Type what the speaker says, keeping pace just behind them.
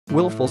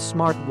Willful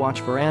smartwatch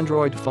for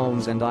Android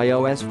phones and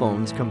iOS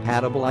phones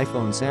compatible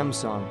iPhone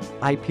Samsung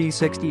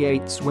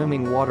IP68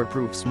 swimming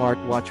waterproof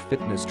smartwatch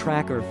fitness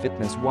tracker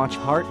fitness watch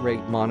heart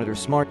rate monitor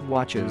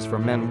smartwatches for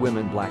men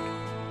women black.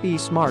 Be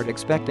smart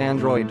expect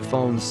Android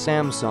phones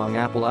Samsung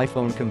Apple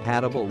iPhone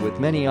compatible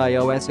with many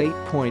iOS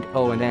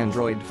 8.0 and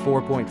Android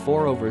 4.4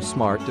 over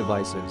smart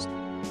devices.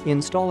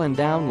 Install and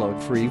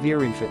download free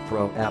VeriFit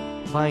Pro app.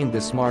 Bind the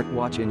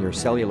smartwatch in your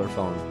cellular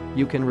phone.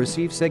 You can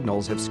receive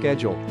signals of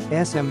scheduled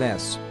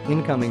SMS,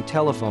 incoming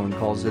telephone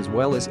calls as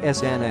well as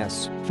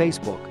SNS,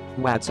 Facebook,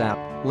 WhatsApp,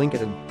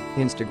 LinkedIn,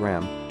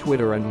 Instagram,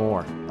 Twitter and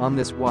more on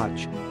this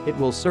watch. It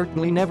will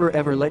certainly never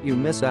ever let you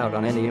miss out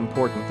on any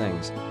important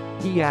things.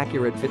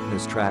 Accurate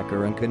fitness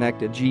tracker and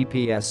connected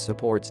GPS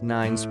supports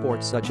 9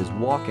 sports such as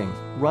walking,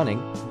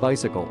 running,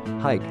 bicycle,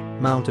 hike,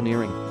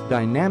 mountaineering,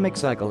 dynamic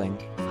cycling,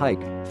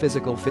 hike,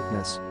 physical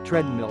fitness,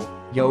 treadmill,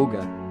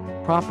 yoga.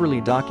 Properly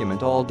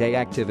document all-day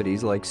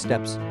activities like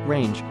steps,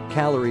 range,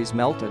 calories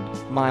melted,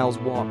 miles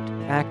walked,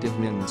 active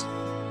mins.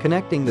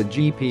 Connecting the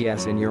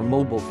GPS in your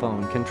mobile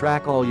phone can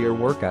track all your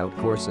workout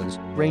courses,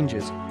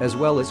 ranges, as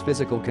well as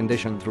physical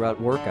condition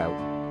throughout workout.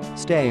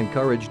 Stay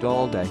encouraged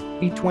all day.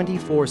 A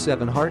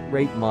 24/7 heart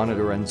rate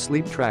monitor and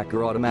sleep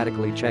tracker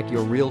automatically check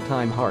your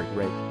real-time heart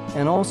rate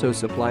and also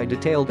supply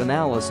detailed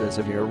analysis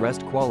of your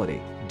rest quality,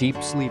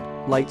 deep sleep,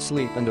 light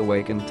sleep and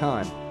awakened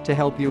time to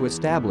help you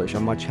establish a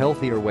much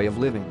healthier way of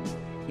living.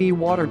 A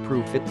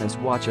waterproof fitness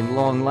watch and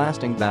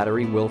long-lasting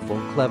battery Willful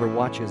Clever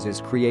Watches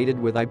is created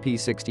with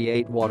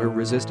IP68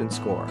 water-resistant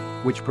score,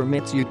 which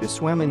permits you to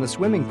swim in the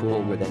swimming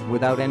pool with it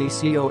without any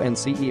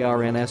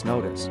CONCERNS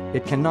notice.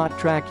 It cannot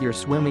track your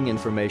swimming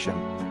information.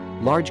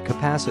 Large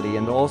capacity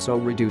and also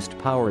reduced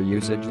power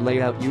usage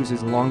layout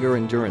uses longer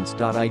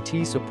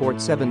endurance.It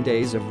supports 7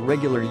 days of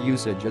regular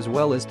usage as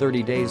well as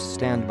 30 days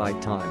standby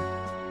time.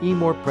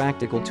 More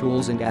practical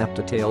tools and app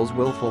details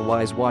Willful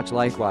Wise Watch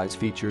likewise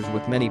features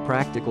with many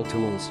practical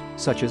tools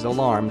such as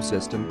alarm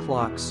system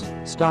clocks,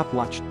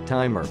 stopwatch,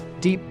 timer,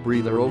 deep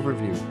breather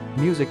overview,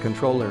 music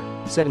controller,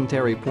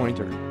 sedentary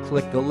pointer.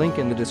 Click the link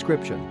in the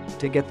description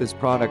to get this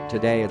product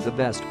today at the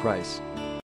best price.